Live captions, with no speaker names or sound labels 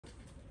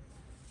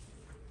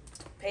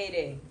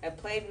Payday, a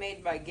play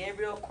made by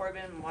Gabriel,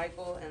 Corbin,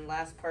 Michael, and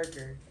Last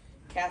Parker.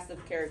 Cast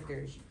of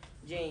characters.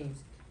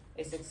 James,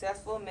 a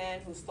successful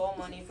man who stole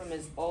money from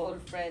his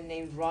old friend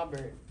named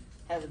Robert.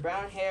 Has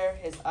brown hair,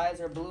 his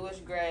eyes are bluish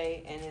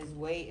gray, and his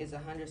weight is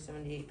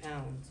 178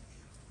 pounds.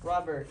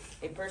 Robert,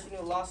 a person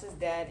who lost his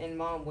dad and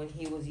mom when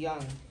he was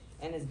young,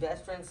 and his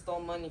best friend stole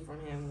money from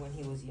him when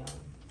he was young.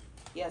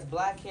 He has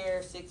black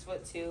hair,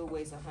 6'2",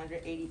 weighs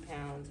 180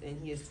 pounds, and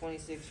he is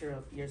 26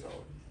 years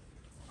old.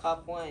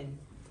 Cop 1.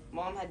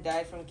 Mom had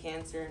died from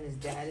cancer and his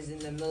dad is in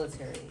the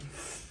military.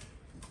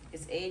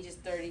 His age is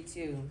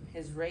 32.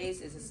 His race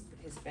is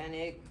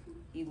Hispanic.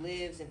 He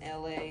lives in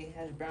LA,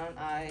 has brown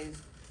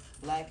eyes,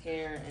 black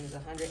hair, and is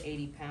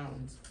 180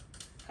 pounds.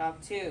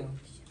 Cop 2.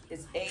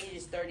 His age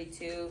is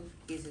 32.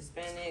 He's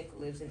Hispanic,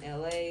 lives in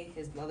LA.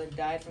 His mother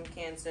died from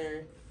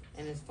cancer,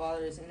 and his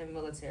father is in the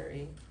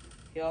military.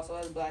 He also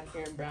has black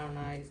hair, brown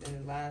eyes,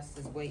 and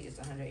his weight is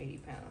 180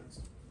 pounds.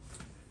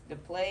 The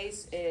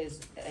place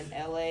is in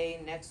LA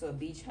next to a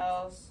beach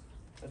house.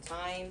 The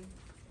time,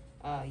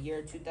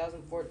 year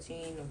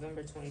 2014,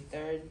 November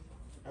 23rd,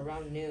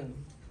 around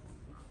noon.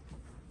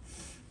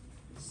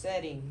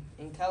 Setting,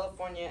 in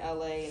California,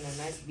 LA, in a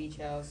nice beach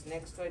house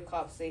next to a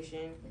cop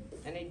station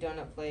and a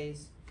donut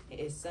place. It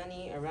is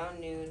sunny around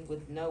noon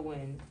with no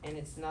wind, and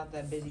it's not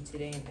that busy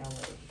today in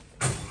LA.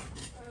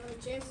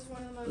 James is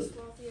one of the most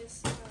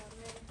wealthiest men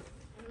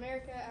in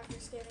America after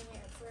scamming it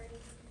at Freddy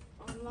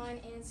online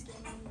and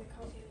scamming the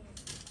company.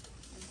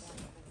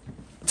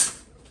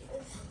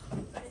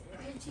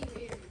 Your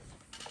TV.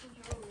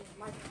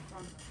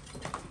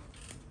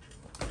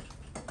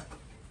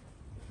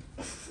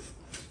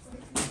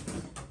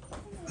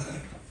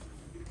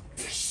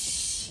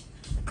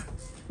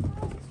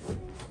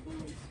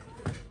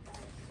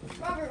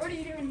 Robert, what are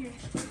you doing here?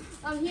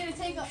 I'm here to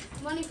take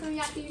money from you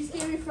after you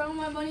scammed me for all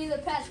my money in the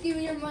past. Give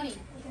me your money.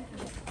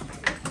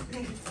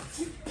 Is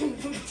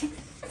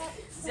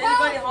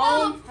anybody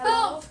home?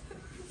 Help!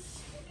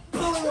 No,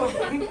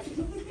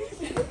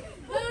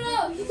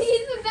 he's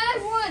the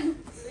bad one.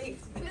 See,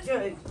 the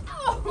judge.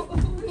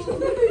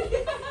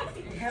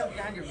 Your hand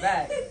behind your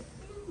back.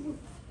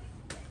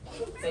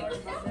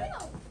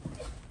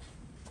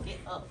 Get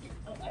up.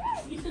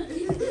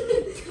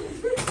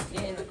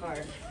 Get in the car.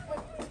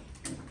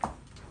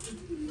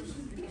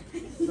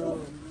 So,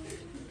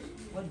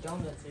 what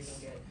donuts are you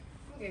gonna get?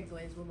 I'll get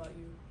glazed. What about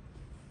you?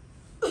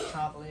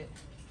 Chocolate,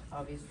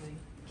 obviously.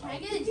 Can I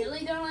get a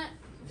jelly donut?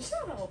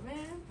 Shut up,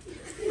 man.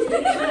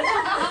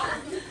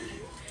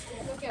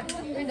 Okay,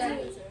 you're done.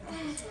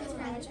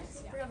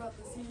 Forgot about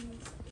the scenes.